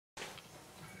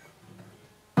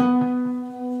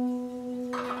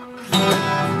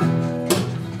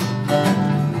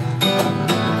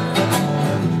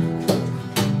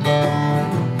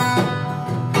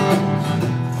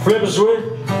switch,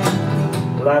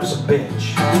 life's a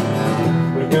bitch.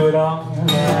 We do it all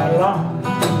night long.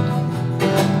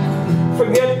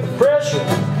 Forget the pressure,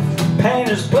 pain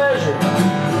is pleasure.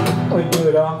 We do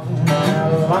it all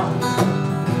night long.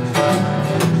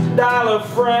 Dial a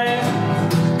friend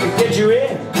to get you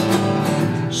in,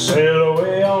 sail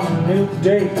away on a new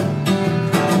date.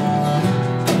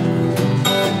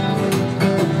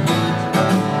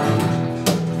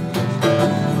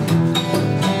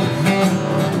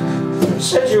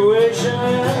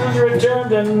 Situations return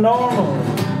to normal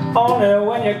only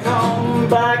when you come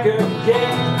back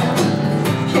again.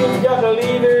 You've got to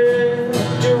leave it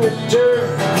to return.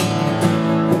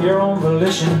 Your own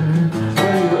volition,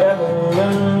 will you ever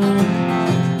learn?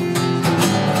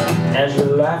 As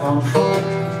your life unfolds,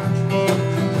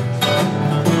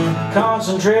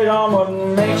 concentrate on what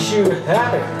makes you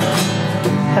happy.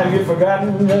 Have you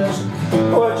forgotten just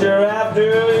what you're after?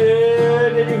 Yeah,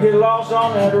 did you get lost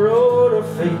on that road of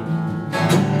fate?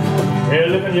 You're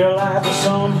living your life for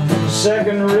some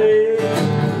second rate.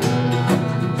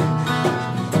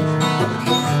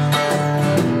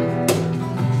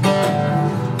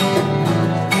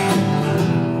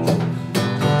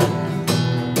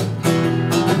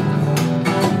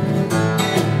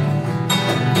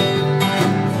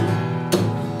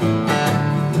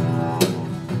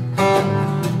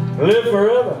 Live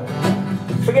forever,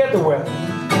 forget the weather.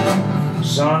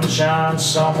 Sun shines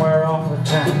somewhere all the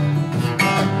time.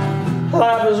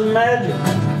 Life is magic,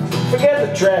 forget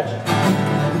the tragic.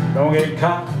 Don't get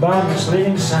caught by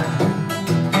misleading sign.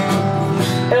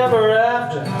 Ever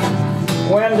after,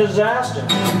 when disaster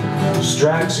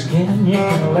strikes again, you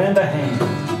can lend a hand.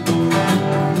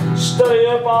 Study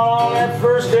up on all that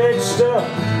first aid stuff.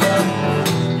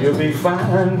 You'll be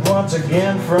fine once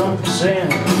again from sin.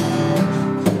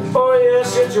 Oh yeah,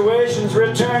 situations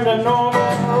return to normal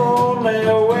only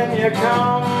when you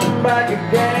come back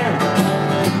again.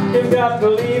 You've got to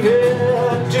leave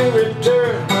it to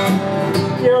return.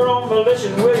 Your own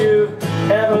volition, will you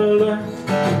ever learn?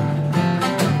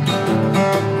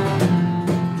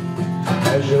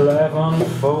 As your life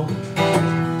unfolds,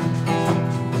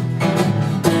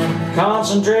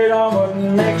 concentrate on what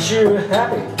makes you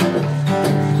happy.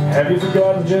 Have you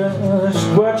forgotten just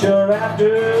what you're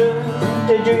after?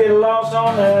 Did you get lost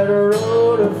on that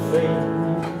road of fate?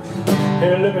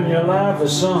 You're living your life for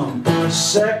some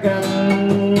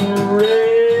second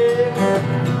rate.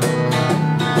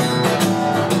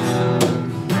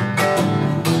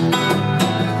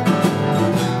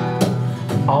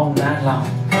 All night long.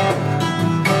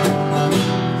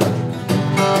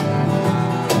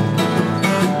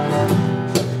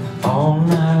 All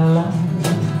night long.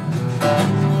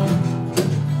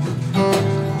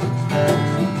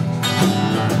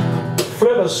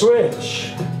 Flip a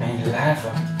switch, ain't life a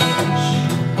bitch.